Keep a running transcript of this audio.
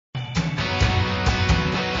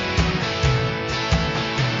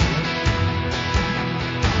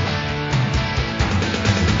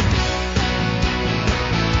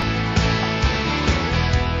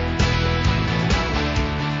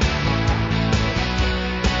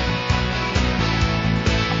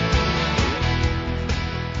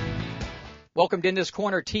Welcome to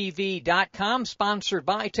InThisCornerTV.com, sponsored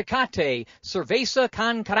by Tecate, Cerveza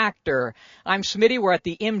con Carácter. I'm Smitty. We're at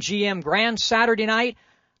the MGM Grand Saturday night.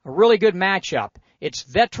 A really good matchup. It's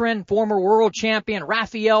veteran, former world champion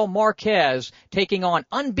Rafael Marquez taking on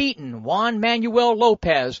unbeaten Juan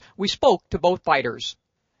Lopez. We spoke to both fighters.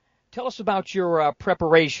 Tell us about your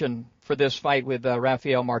preparation for this fight with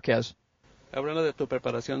Rafael Marquez. Hablando de tu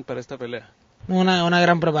preparación para esta pelea. Una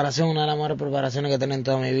gran preparación, una de las mejores preparaciones que he tenido en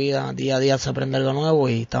toda mi vida. Día a día se aprende algo nuevo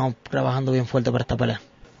y estamos trabajando bien fuerte para esta pelea.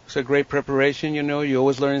 It's a great preparation, you know, you're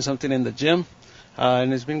always learning something in the gym,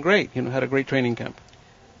 and it's been great, you know, had a great training camp.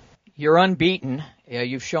 You're unbeaten.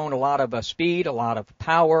 You've shown a lot of speed, a lot of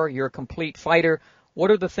power. You're a complete fighter.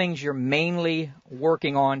 What are the things you're mainly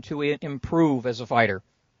working on to improve as a fighter?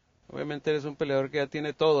 Obviamente eres un peleador que ya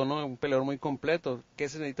tiene todo, ¿no? Un peleador muy completo. ¿Qué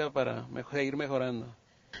se necesita para seguir mejorando?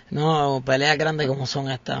 No, peleas grandes como son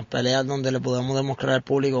estas, peleas donde le podemos demostrar al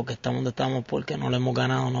público que estamos donde estamos porque no le hemos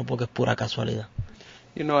ganado, no porque es pura casualidad.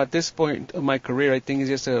 You know, at this point of my career, I think it's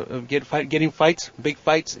just getting fights, big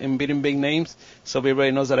fights, and beating big names, so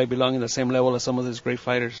everybody knows that I belong in the same level as some of these great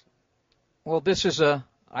fighters. Well, this is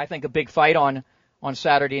I think, a big fight on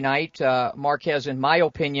Saturday night. Marquez, in my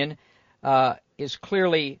opinion, is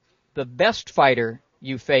clearly the best fighter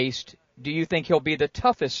you faced. Do you think he'll be the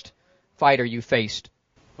toughest fighter you faced?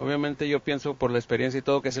 Obviamente yo pienso por la experiencia y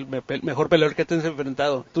todo que es el mejor peleador que te has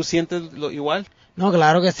enfrentado. ¿Tú sientes lo igual? No,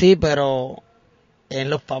 claro que sí, pero en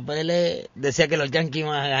los papeles decía que los Yankees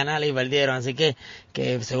iban a ganar y perdieron, así que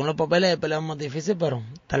según los papeles peleamos más difícil, pero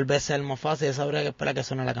tal vez sea el más fácil, eso habría que esperar que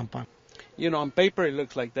suene la campana. You know, on paper it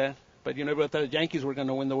looks like that, but you never thought the Yankees were going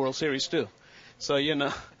to win the World Series too. So, you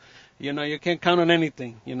can't count on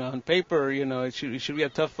anything. You know, on paper, you know, it should be a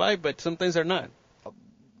tough fight, but sometimes they're not.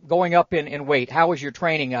 Going up in weight, how has your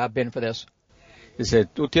training been for this? Dice,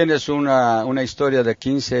 tú tienes una historia de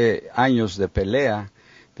 15 años de pelea,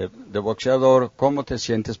 de boxeador. ¿Cómo te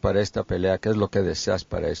sientes para esta pelea? ¿Qué es lo que deseas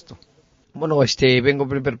para esto? Bueno, vengo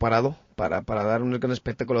bien preparado para dar un gran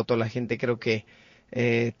espectáculo a toda la gente. Creo que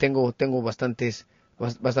tengo bastantes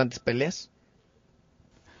peleas.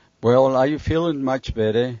 Well, I feeling much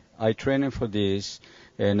better. I training for this.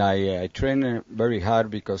 And I train very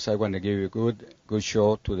hard because I want to give a good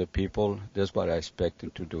show to the people. That's what I expect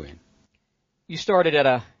them to do. You started at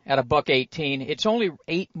a $118. It's only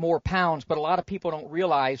 8 more pounds, but a lot of people don't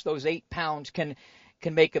realize those 8 pounds can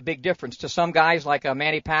make a big difference. To some guys like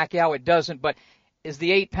Manny Pacquiao, it doesn't. But is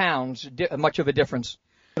the 8 pounds much of a difference?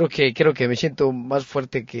 Creo que me siento más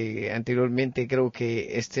fuerte que anteriormente. Creo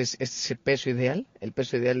que este es el peso ideal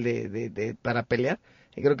de para pelear.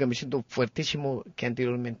 Y creo que me siento fuertísimo que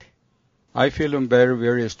anteriormente. I feel very,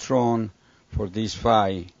 very strong for this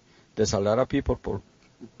fight. There's a lot of people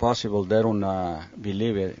possible they don't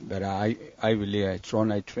believe it, but I believe it's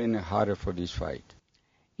strong. I train harder for this fight.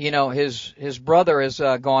 You know, his brother has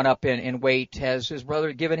gone up in weight. Has his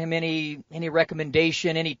brother given him any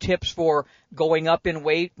recommendation, any tips for going up in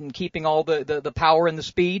weight and keeping all the power and the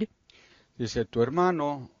speed? Dice, tu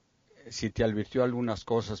hermano si te advirtió algunas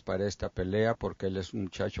cosas para esta pelea, porque él es un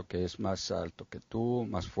muchacho que es más alto que tú,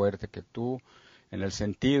 más fuerte que tú, en el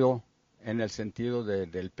sentido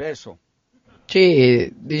del peso.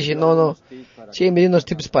 Sí, dice no. Sí, me dio unos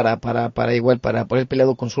tips para poder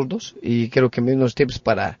peleado con zurdos y creo que me dio unos tips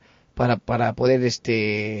para poder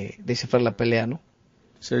descifrar la pelea, ¿no?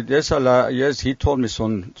 So yes, he told me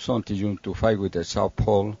something to fight with the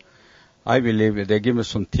southpaw. I believe they give me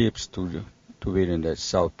some tips to beat in the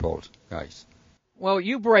southpaw guys. Well,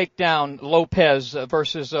 you break down Lopez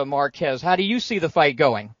versus Marquez. How do you see the fight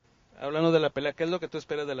going? Hablando de la pelea, ¿qué es lo que tú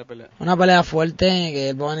esperas de la pelea? Una pelea fuerte, que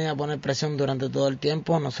él va a venir a poner presión durante todo el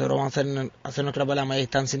tiempo. Nosotros vamos a hacer nuestra pelea a media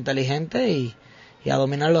distancia inteligente y a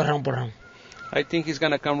dominarlo round por round. I think he's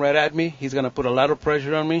going to come right at me. He's going to put a lot of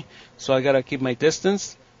pressure on me. So I got to keep my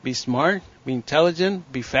distance, be smart, be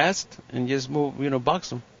intelligent, be fast, and just move,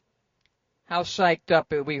 box him. How psyched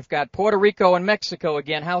up? We've got Puerto Rico and Mexico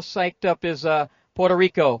again. How psyched up is Puerto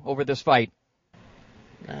Rico over this fight?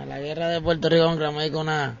 La guerra de Puerto Rico con México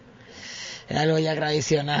es algo ya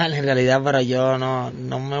tradicional en realidad, pero yo no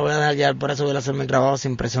me voy a dejar llevar por eso, voy a hacer mi trabajo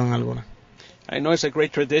sin presión alguna. I know it's a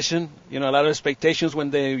great tradition, a lot of expectations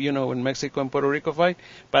when when Mexico and Puerto Rico fight,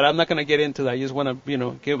 but I'm not going to get into that. I just want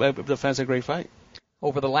to, give the fans a great fight.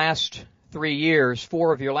 Over the last 3 years,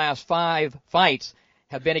 4 of your last 5 fights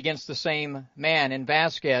have been against the same man in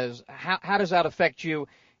Vasquez. How does that affect you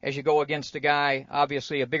as you go against a guy,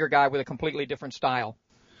 obviously a bigger guy with a completely different style?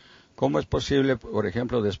 ¿Cómo es posible, por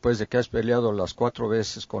ejemplo, después de que has peleado las 4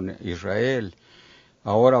 veces con Israel,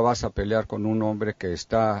 ahora vas a pelear con un hombre que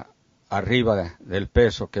está arriba del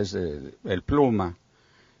peso, que es el Pluma,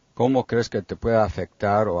 ¿Cómo crees que te pueda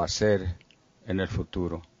afectar o hacer en el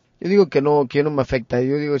futuro? Yo digo que no me afecta.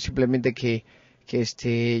 Yo digo simplemente que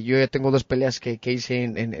yo ya tengo 2 peleas que hice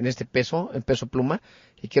en este peso, en peso pluma,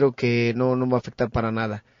 y creo que no me va a afectar para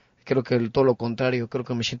nada. Creo que todo lo contrario, creo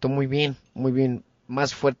que me siento muy bien,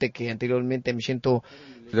 más fuerte que anteriormente, me siento.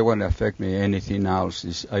 It won't affect me anything else.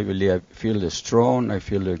 I believe I feel strong, I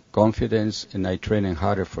feel the confidence, and I training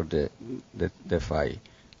harder for the fight.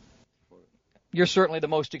 You're certainly the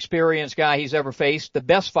most experienced guy he's ever faced, the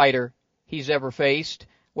best fighter he's ever faced.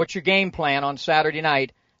 What's your game plan on Saturday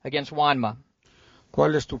night against Juanma?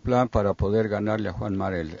 ¿Cuál es tu plan para poder ganarle a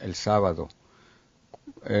Juanma el sábado?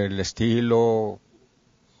 ¿El estilo,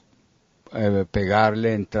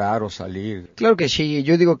 pegarle, entrar o salir? Claro que sí,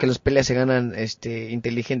 yo digo que las peleas se ganan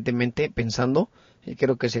inteligentemente, pensando, y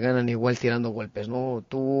creo que se ganan igual tirando golpes, ¿no?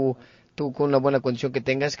 Tú con una buena condición que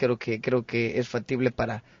tengas, creo que es factible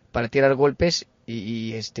para tirar golpes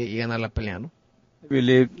y ganar la pelea, ¿no? I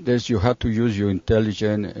believe that you have to use your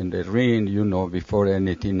intelligence in the ring, before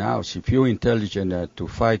anything else. If you're intelligent to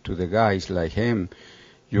fight to the guys like him,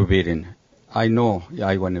 you beat him. I know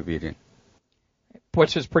I want to beat him.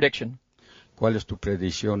 What's his prediction? ¿Cuál es tu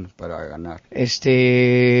predicción para ganar?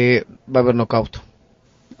 Va a haber knockout.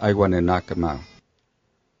 I want to knock him out.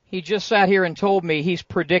 He just sat here and told me he's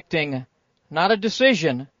predicting not a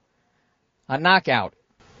decision, a knockout.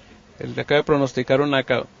 Él acaba de pronosticar un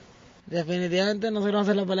knockout. Definitivamente nosotros vamos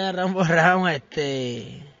a hacer la pelea round por round.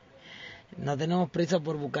 No tenemos prisa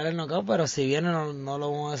por buscar el knockout, pero si viene no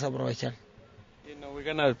lo vamos a desaprovechar. We're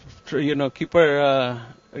gonna, keep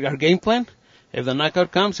our game plan. If the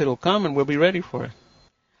knockout comes, it'll come, and we'll be ready for it.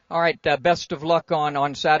 All right, best of luck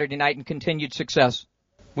on Saturday night and continued success.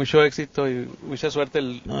 Mucho éxito y mucha suerte.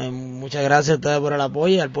 Muchas gracias a ustedes por el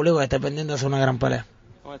apoyo y al público que esté pendiente de hacer una gran pelea.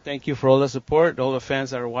 I want to thank you for all the support, all the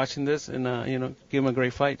fans that are watching this, and give them a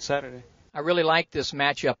great fight Saturday. I really like this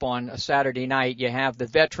matchup on a Saturday night. You have the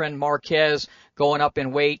veteran Marquez going up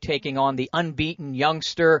in weight, taking on the unbeaten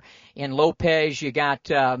youngster in Lopez. You got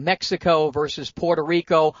Mexico versus Puerto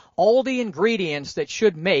Rico. All the ingredients that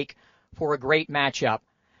should make for a great matchup.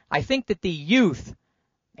 I think that the youth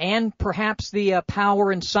and perhaps the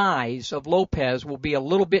power and size of Lopez will be a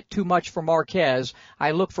little bit too much for Marquez.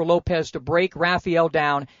 I look for Lopez to break Rafael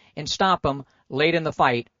down and stop him late in the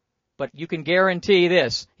fight. But you can guarantee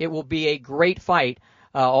this, it will be a great fight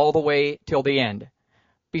all the way till the end.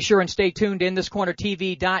 Be sure and stay tuned in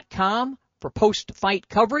thiscornertv.com for post-fight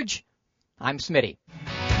coverage. I'm Smitty.